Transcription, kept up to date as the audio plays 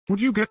Would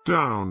you get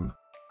down?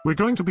 We're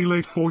going to be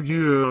late for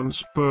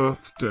Yoran's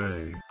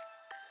birthday.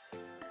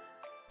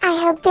 I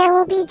hope there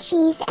will be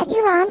cheese at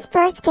Yoran's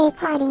birthday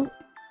party.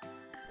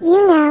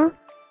 You know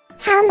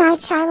how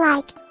much I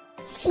like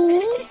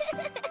cheese.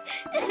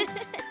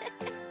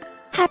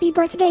 Happy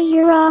birthday,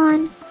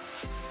 Yoran!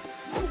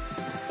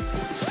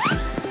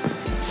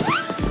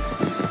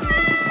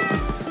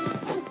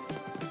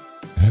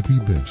 Happy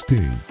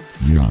birthday,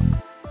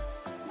 Yoran.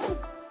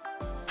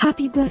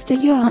 Happy birthday,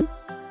 Yoran!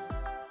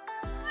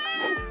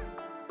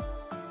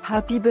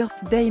 Happy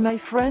birthday, my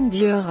friend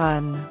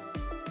Yoran.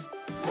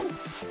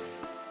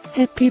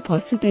 Happy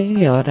birthday,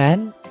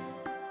 Yoran.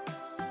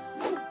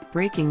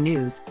 Breaking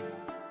news.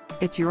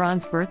 It's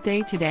Yoran's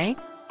birthday today.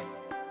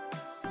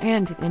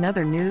 And in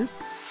other news,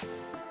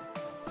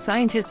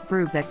 scientists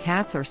prove that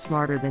cats are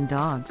smarter than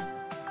dogs.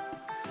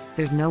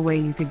 There's no way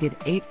you could get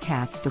 8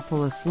 cats to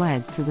pull a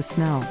sled through the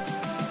snow.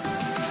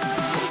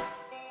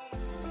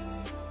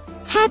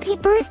 Happy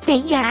birthday,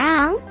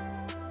 Yoran!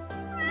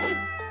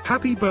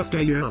 Happy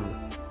birthday, Yoran.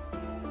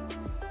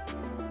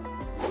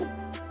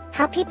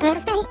 Happy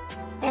birthday,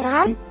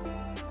 Yoran!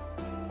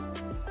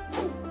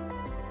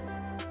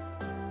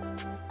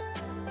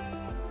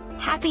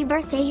 Happy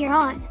birthday,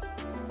 Yoran!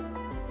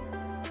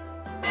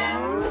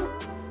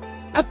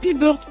 Happy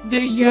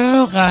birthday,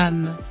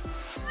 Yoran.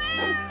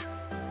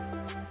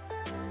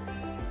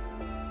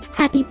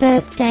 Happy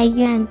birthday,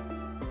 Yoran!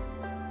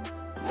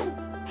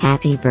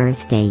 Happy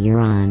birthday,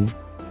 Yoran.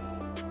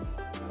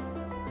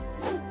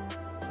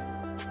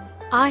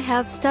 I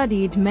have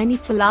studied many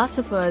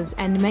philosophers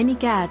and many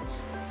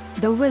cats.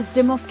 The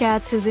wisdom of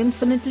cats is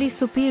infinitely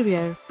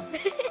superior.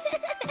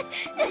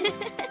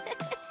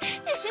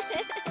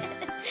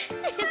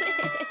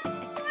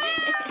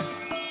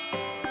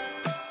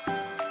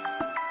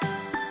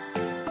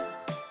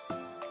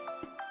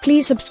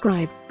 Please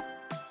subscribe,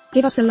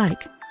 give us a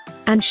like,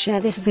 and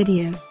share this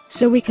video,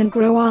 so we can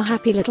grow our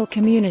happy little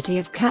community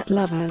of cat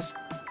lovers.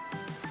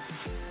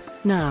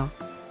 Now,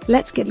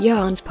 let's get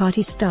Yoran's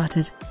party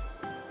started.